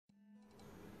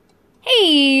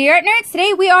Hey Artnerds,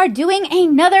 today we are doing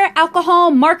another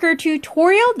alcohol marker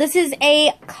tutorial. This is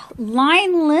a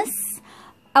lineless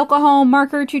alcohol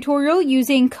marker tutorial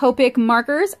using Copic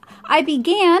markers. I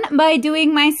began by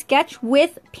doing my sketch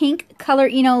with pink color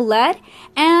Eno lead,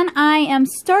 and I am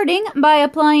starting by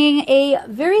applying a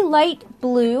very light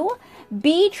blue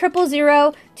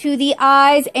B000 to the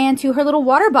eyes and to her little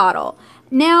water bottle.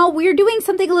 Now, we're doing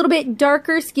something a little bit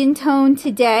darker skin tone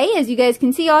today. As you guys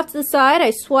can see off to the side,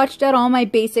 I swatched out all my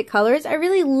basic colors. I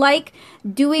really like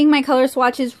doing my color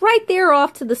swatches right there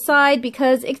off to the side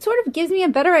because it sort of gives me a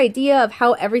better idea of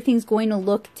how everything's going to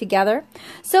look together.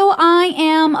 So I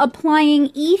am applying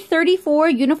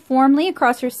E34 uniformly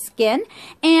across her skin,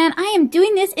 and I am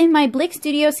doing this in my Blick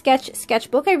Studio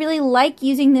Sketchbook. I really like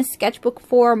using this sketchbook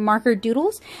for marker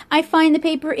doodles. I find the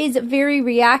paper is very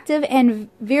reactive and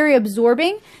very absorbing,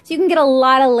 so you can get a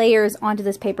lot of layers onto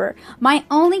this paper. My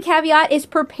only caveat is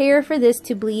prepare for this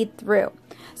to bleed through.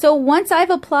 So once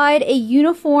I've applied a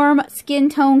uniform skin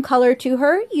tone color to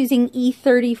her using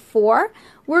E34,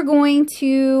 we're going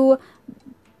to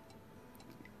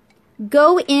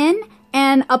go in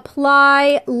and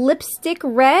apply lipstick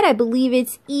red, I believe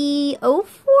it's E04,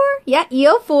 yeah,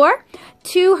 E04,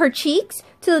 to her cheeks,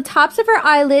 to the tops of her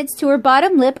eyelids, to her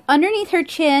bottom lip, underneath her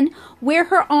chin, where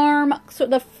her arm, so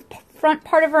the front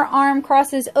part of her arm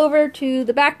crosses over to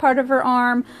the back part of her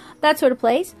arm, that sort of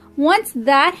place. Once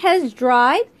that has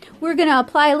dried, we're going to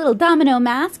apply a little domino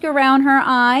mask around her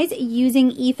eyes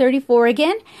using E34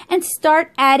 again and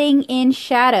start adding in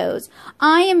shadows.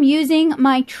 I am using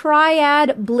my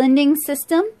triad blending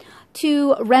system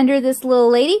to render this little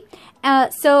lady.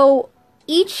 So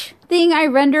each thing I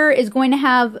render is going to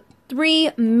have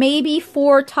 3, maybe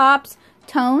 4 tops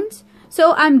tones.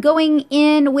 So I'm going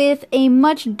in with a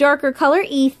much darker color,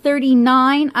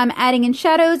 E39. I'm adding in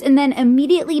shadows and then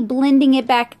immediately blending it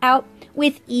back out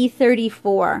with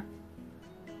E34.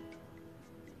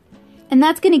 And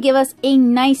that's going to give us a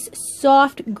nice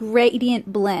soft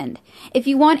gradient blend. If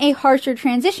you want a harsher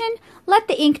transition, let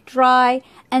the ink dry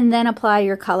and then apply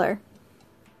your color.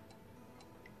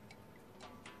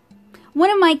 One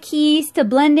of my keys to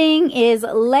blending is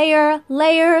layer,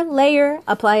 layer, layer,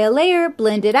 apply a layer,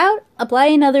 blend it out, apply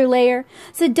another layer.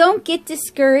 So don't get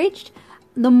discouraged.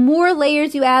 The more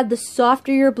layers you add, the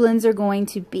softer your blends are going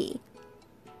to be.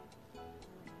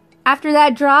 After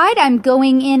that dried, I'm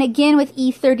going in again with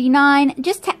E39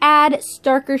 just to add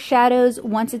starker shadows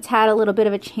once it's had a little bit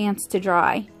of a chance to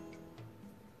dry.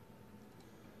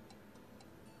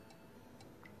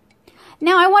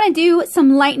 Now I want to do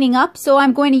some lightening up, so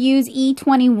I'm going to use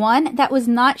E21. That was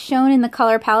not shown in the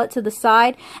color palette to the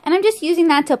side, and I'm just using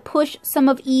that to push some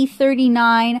of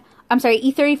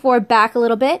E34 back a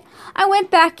little bit. I went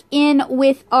back in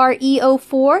with our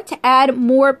E04 to add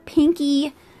more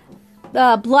pinky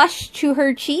blush to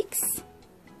her cheeks.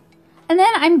 And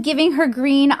then I'm giving her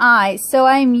green eyes, so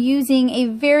I'm using a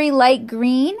very light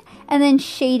green and then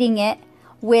shading it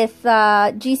with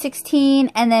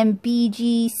G16 and then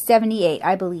BG78,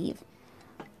 I believe.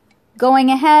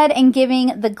 Going ahead and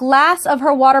giving the glass of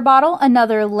her water bottle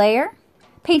another layer.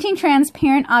 Painting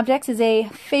transparent objects is a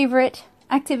favorite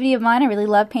activity of mine. I really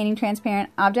love painting transparent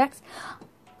objects.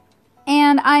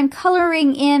 And I'm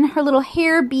coloring in her little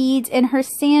hair beads and her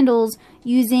sandals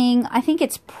using, I think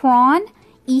it's Prawn,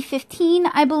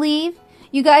 E15, I believe.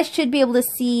 You guys should be able to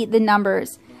see the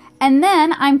numbers. And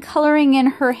then I'm coloring in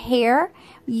her hair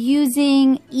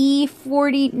using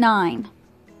E49.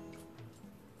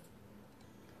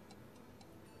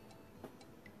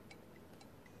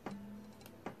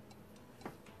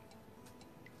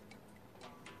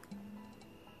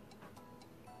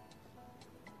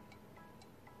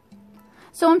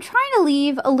 So I'm trying to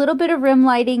leave a little bit of rim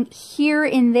lighting here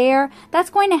and there. That's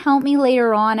going to help me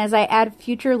later on as I add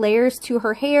future layers to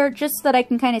her hair, just so that I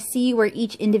can kind of see where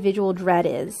each individual dread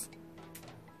is.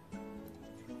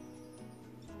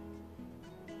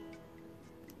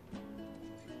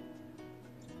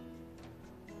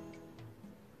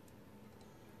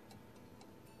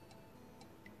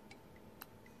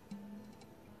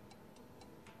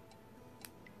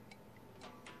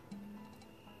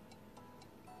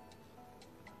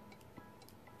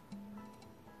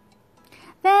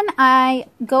 Then I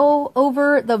go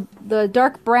over the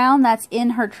dark brown that's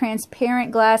in her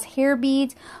transparent glass hair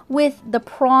beads with the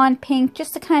Prawn pink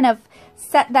just to kind of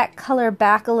set that color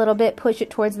back a little bit, push it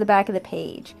towards the back of the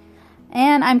page.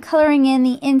 And I'm coloring in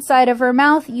the inside of her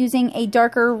mouth using a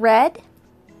darker red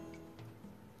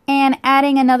and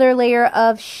adding another layer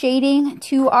of shading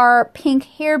to our pink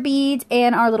hair beads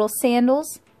and our little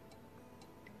sandals.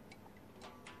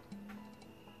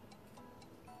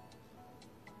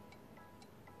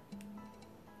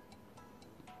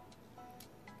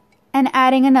 and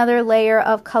adding another layer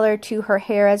of color to her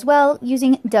hair as well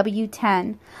using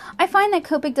W10. I find that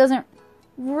Copic doesn't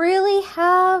really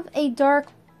have a dark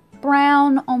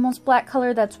brown, almost black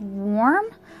color that's warm.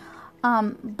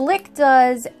 Blick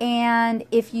does, and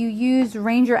if you use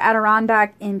Ranger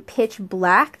Adirondack in pitch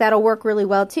black, that'll work really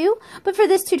well too. But for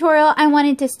this tutorial, I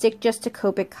wanted to stick just to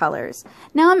Copic colors.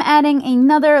 Now I'm adding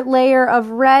another layer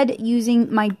of red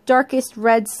using my darkest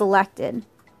red selected.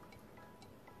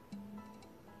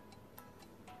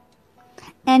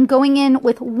 And going in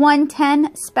with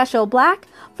 110 Special Black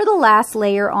for the last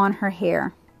layer on her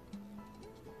hair.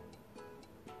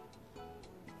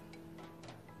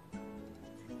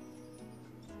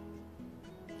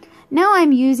 Now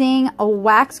I'm using a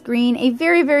wax green, a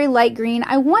very, very light green.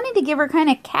 I wanted to give her kind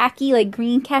of khaki, like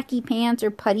green khaki pants or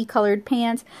putty colored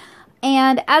pants.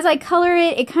 And as I color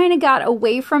it, it kind of got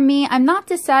away from me. I'm not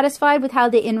dissatisfied with how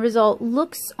the end result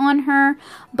looks on her,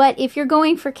 but if you're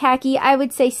going for khaki, I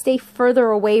would say stay further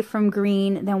away from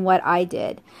green than what I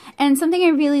did. And something I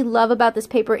really love about this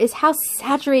paper is how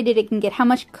saturated it can get, how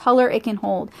much color it can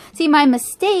hold. See, my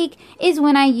mistake is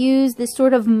when I use this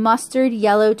sort of mustard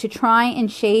yellow to try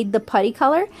and shade the putty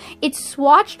color. It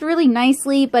swatched really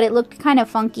nicely, but it looked kind of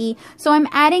funky. So I'm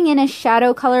adding in a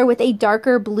shadow color with a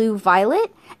darker blue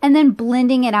violet, and then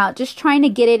blending it out, just trying to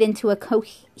get it into a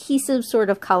cohesive sort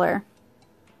of color.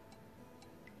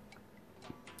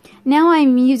 Now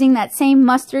I'm using that same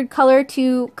mustard color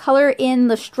to color in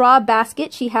the straw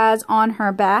basket she has on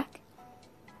her back.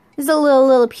 This is a little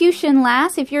Lilliputian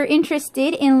lass. If you're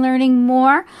interested in learning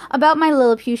more about my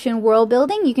Lilliputian world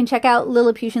building, you can check out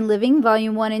Lilliputian Living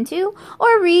Volume 1 and 2,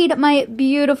 or read my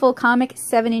beautiful comic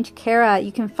 7-inch Kara.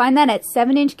 You can find that at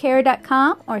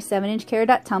 7inchkara.com or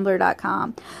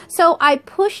 7inchkara.tumblr.com. So I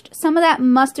pushed some of that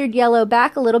mustard yellow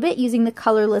back a little bit using the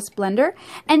colorless blender,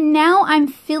 and now I'm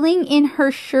filling in her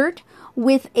shirt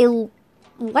with a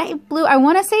light blue. I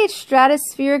want to say it's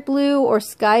stratospheric blue or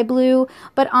sky blue,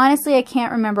 but honestly I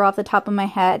can't remember off the top of my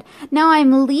head. Now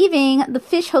I'm leaving the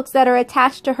fish hooks that are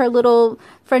attached to her little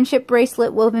friendship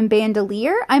bracelet woven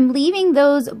bandolier. I'm leaving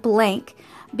those blank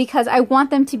because I want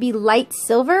them to be light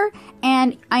silver,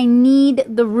 and I need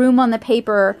the room on the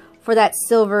paper for that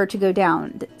silver to go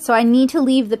down. So I need to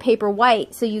leave the paper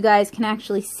white so you guys can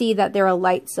actually see that they're a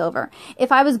light silver.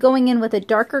 If I was going in with a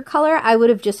darker color, I would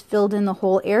have just filled in the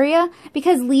whole area,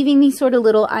 because leaving these sort of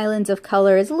little islands of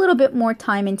color is a little bit more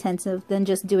time intensive than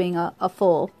just doing a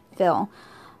full fill.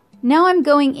 Now I'm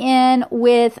going in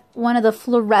with one of the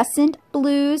fluorescent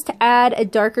blues to add a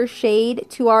darker shade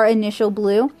to our initial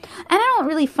blue. And I don't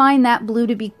really find that blue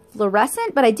to be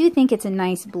fluorescent, but I do think it's a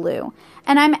nice blue.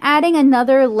 And I'm adding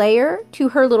another layer to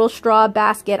her little straw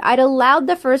basket. I'd allowed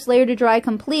the first layer to dry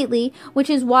completely, which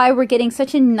is why we're getting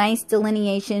such a nice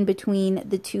delineation between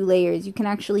the two layers. You can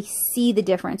actually see the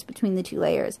difference between the two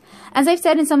layers. As I've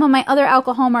said in some of my other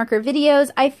alcohol marker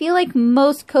videos, I feel like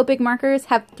most Copic markers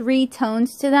have 3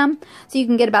 tones to them, so you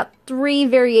can get about 3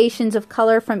 variations of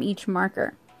color from each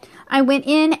marker. I went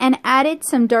in and added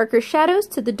some darker shadows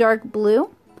to the dark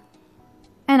blue.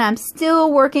 And I'm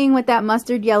still working with that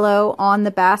mustard yellow on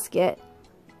the basket.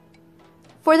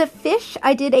 For the fish,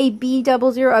 I did a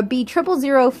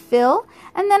B000 fill,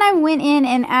 and then I went in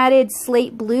and added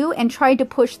slate blue and tried to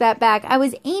push that back. I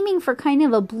was aiming for kind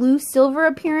of a blue silver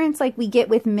appearance like we get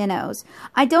with minnows.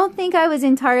 I don't think I was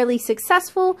entirely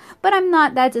successful, but I'm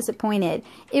not that disappointed.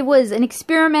 It was an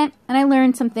experiment, and I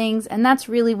learned some things, and that's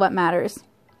really what matters.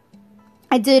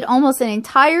 I did almost an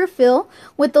entire fill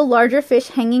with the larger fish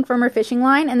hanging from her fishing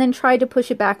line, and then tried to push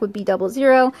it back with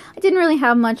B00. I didn't really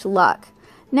have much luck.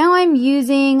 Now I'm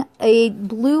using a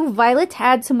blue violet to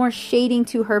add some more shading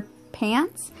to her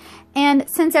pants. And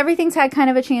since everything's had kind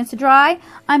of a chance to dry,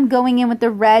 I'm going in with the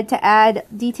red to add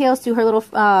details to her little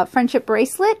friendship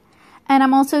bracelet. And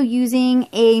I'm also using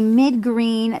a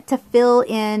mid-green to fill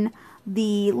in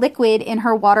the liquid in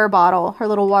her water bottle, her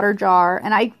little water jar.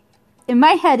 And in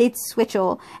my head, it's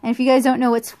Switchel. And if you guys don't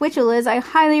know what Switchel is, I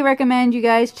highly recommend you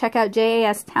guys check out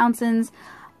J.A.S. Townsend's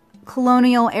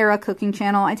colonial era cooking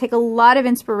channel. I take a lot of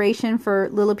inspiration for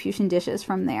Lilliputian dishes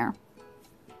from there.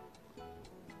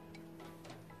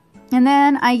 And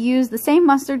then I use the same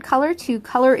mustard color to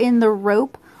color in the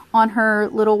rope on her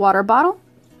little water bottle.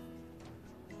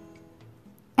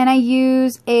 And I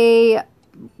use a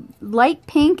light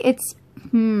pink. It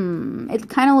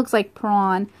kind of looks like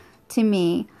prawn to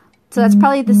me. So that's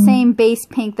probably the same base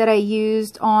pink that I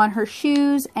used on her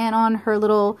shoes and on her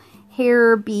little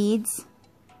hair beads.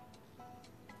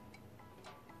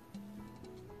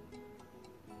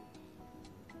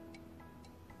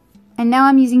 And now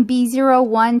I'm using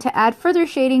B01 to add further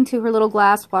shading to her little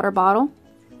glass water bottle.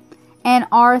 And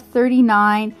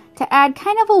R39 to add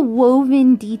kind of a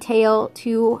woven detail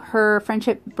to her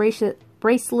friendship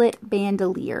bracelet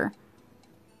bandolier.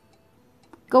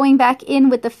 Going back in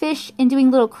with the fish and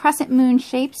doing little crescent moon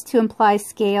shapes to imply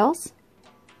scales.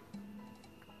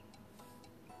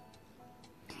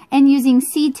 And using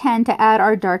C10 to add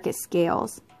our darkest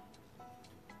scales.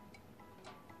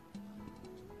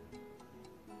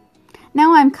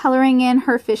 Now I'm coloring in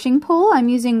her fishing pole. I'm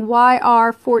using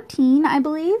YR14, I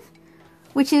believe,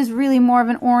 which is really more of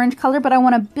an orange color, but I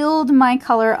want to build my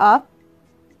color up.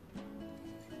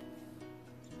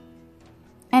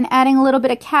 And adding a little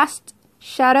bit of cast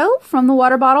shadow from the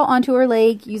water bottle onto her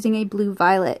leg using a blue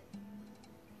violet.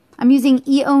 I'm using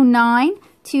E09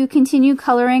 to continue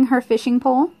coloring her fishing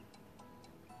pole.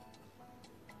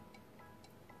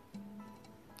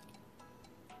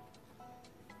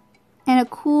 And a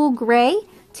cool gray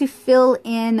to fill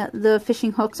in the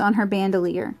fishing hooks on her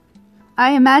bandolier.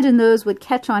 I imagine those would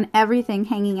catch on everything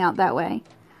hanging out that way.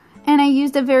 And I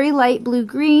used a very light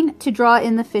blue-green to draw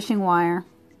in the fishing wire.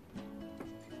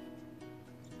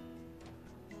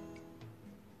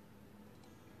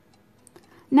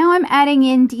 Now I'm adding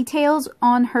in details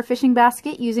on her fishing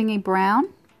basket using a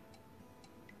brown.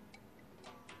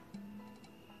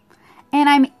 And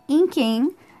I'm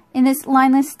inking. In this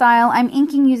lineless style, I'm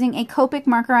inking using a Copic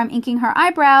marker. I'm inking her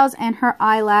eyebrows and her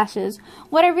eyelashes.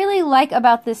 What I really like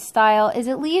about this style is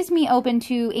it leaves me open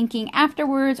to inking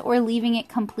afterwards or leaving it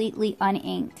completely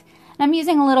uninked. And I'm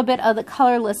using a little bit of the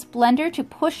colorless blender to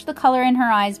push the color in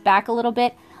her eyes back a little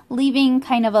bit, leaving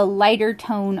kind of a lighter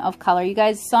tone of color. You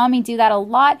guys saw me do that a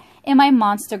lot in my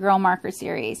Monster Girl marker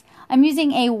series. I'm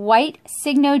using a white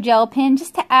Signo gel pen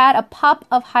just to add a pop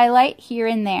of highlight here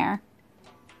and there.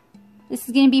 This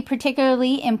is going to be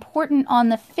particularly important on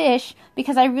the fish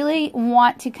because I really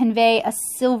want to convey a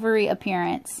silvery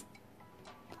appearance.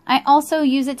 I also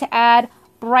use it to add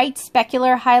bright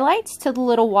specular highlights to the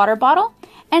little water bottle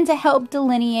and to help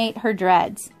delineate her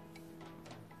dreads.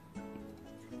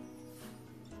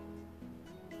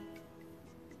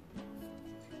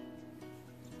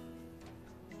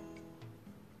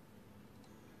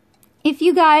 If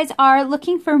you guys are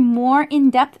looking for more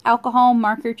in-depth alcohol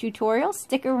marker tutorials,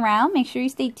 stick around. Make sure you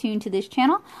stay tuned to this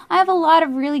channel. I have a lot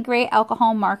of really great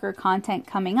alcohol marker content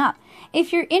coming up.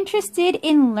 If you're interested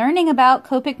in learning about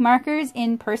Copic markers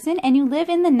in person and you live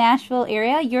in the Nashville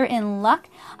area, you're in luck.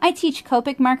 I teach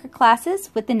Copic marker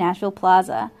classes with the Nashville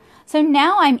Plaza. So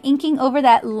now I'm inking over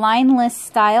that lineless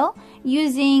style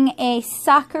using a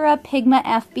Sakura Pigma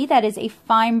FB, that is a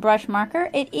fine brush marker.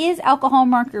 It is alcohol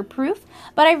marker proof,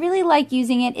 but I really like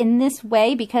using it in this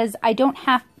way because I don't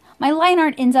have, my line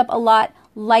art ends up a lot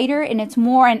lighter and it's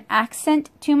more an accent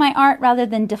to my art rather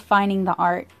than defining the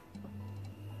art.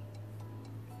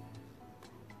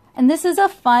 And this is a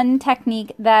fun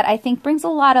technique that I think brings a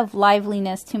lot of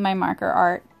liveliness to my marker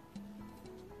art.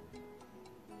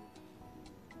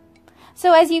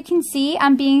 So as you can see,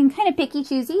 I'm being kind of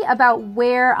picky-choosy about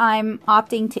where I'm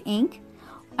opting to ink.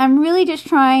 I'm really just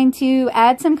trying to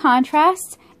add some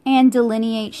contrast and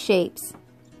delineate shapes.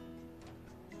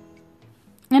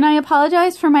 And I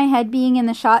apologize for my head being in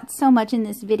the shot so much in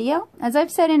this video. As I've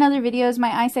said in other videos,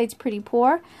 my eyesight's pretty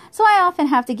poor, so I often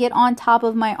have to get on top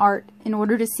of my art in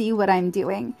order to see what I'm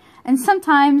doing. And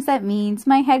sometimes that means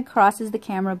my head crosses the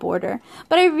camera border.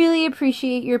 But I really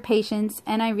appreciate your patience,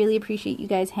 and I really appreciate you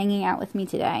guys hanging out with me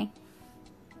today.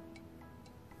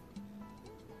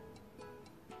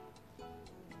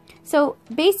 So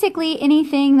basically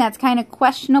anything that's kind of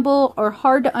questionable or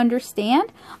hard to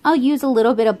understand, I'll use a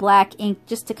little bit of black ink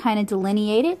just to kind of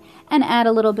delineate it and add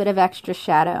a little bit of extra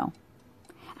shadow.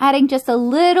 Adding just a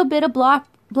little bit of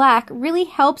black really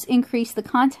helps increase the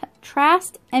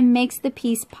contrast and makes the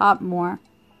piece pop more.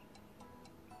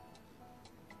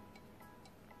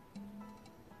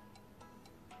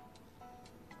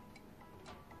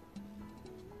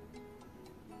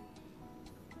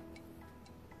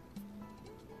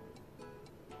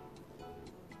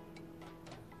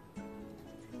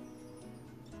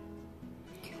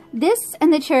 This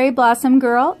and the Cherry Blossom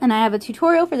Girl, and I have a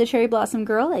tutorial for the Cherry Blossom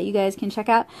Girl that you guys can check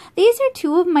out. These are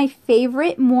two of my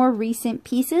favorite, more recent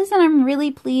pieces, and I'm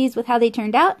really pleased with how they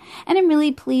turned out, and I'm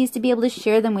really pleased to be able to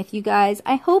share them with you guys.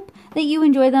 I hope that you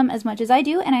enjoy them as much as I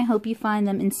do, and I hope you find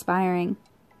them inspiring.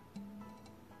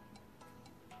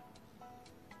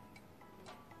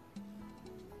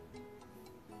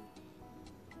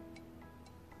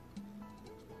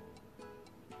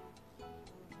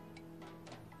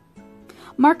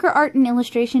 Marker art and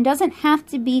illustration doesn't have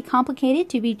to be complicated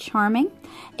to be charming.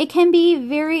 It can be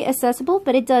very accessible,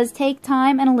 but it does take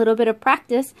time and a little bit of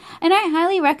practice, and I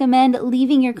highly recommend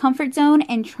leaving your comfort zone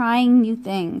and trying new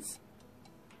things.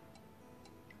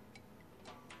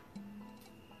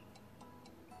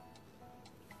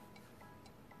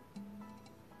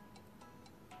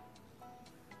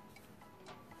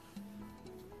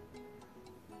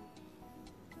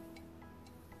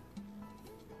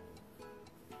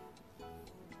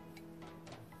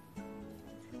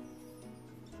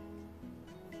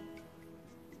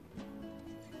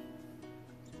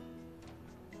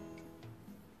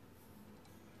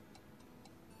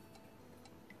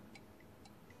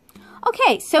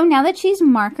 Okay, so now that she's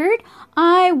markered,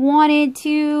 I wanted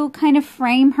to kind of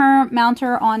frame her, mount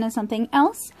her onto something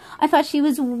else. I thought she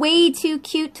was way too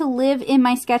cute to live in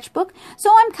my sketchbook,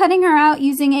 so I'm cutting her out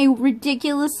using a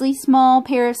ridiculously small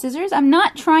pair of scissors. I'm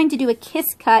not trying to do a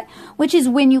kiss cut, which is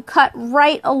when you cut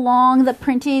right along the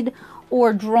printed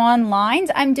or drawn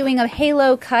lines. I'm doing a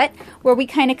halo cut where we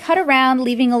kind of cut around,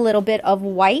 leaving a little bit of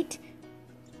white.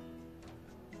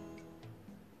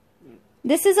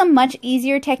 This is a much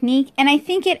easier technique, and I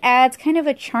think it adds kind of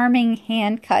a charming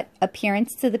hand cut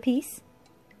appearance to the piece.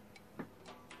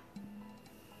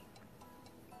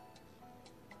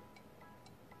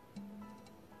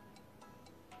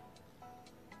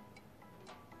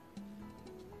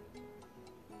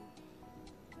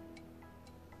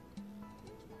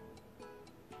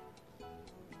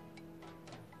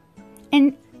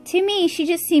 And to me, she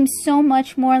just seems so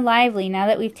much more lively now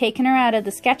that we've taken her out of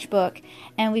the sketchbook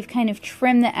and we've kind of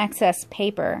trimmed the excess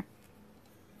paper.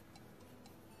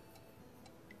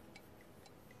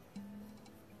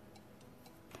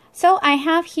 So I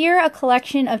have here a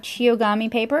collection of Chiyogami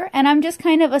paper, and I'm just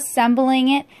kind of assembling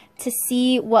it to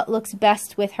see what looks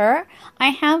best with her. I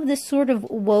have this sort of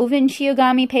woven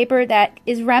Chiyogami paper that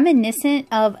is reminiscent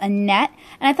of a net,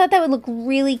 and I thought that would look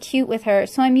really cute with her.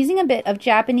 So I'm using a bit of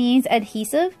Japanese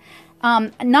adhesive,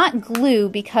 not glue,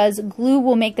 because glue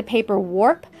will make the paper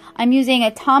warp. I'm using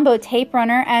a Tombow tape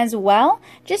runner as well,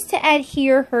 just to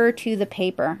adhere her to the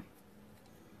paper.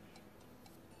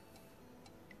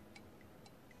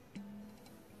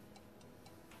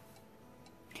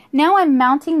 Now I'm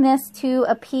mounting this to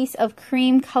a piece of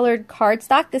cream colored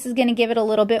cardstock. This is going to give it a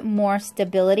little bit more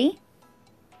stability.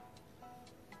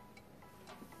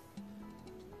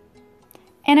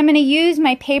 And I'm going to use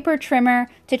my paper trimmer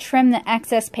to trim the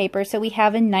excess paper so we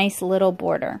have a nice little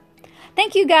border.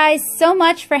 Thank you guys so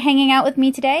much for hanging out with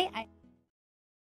me today.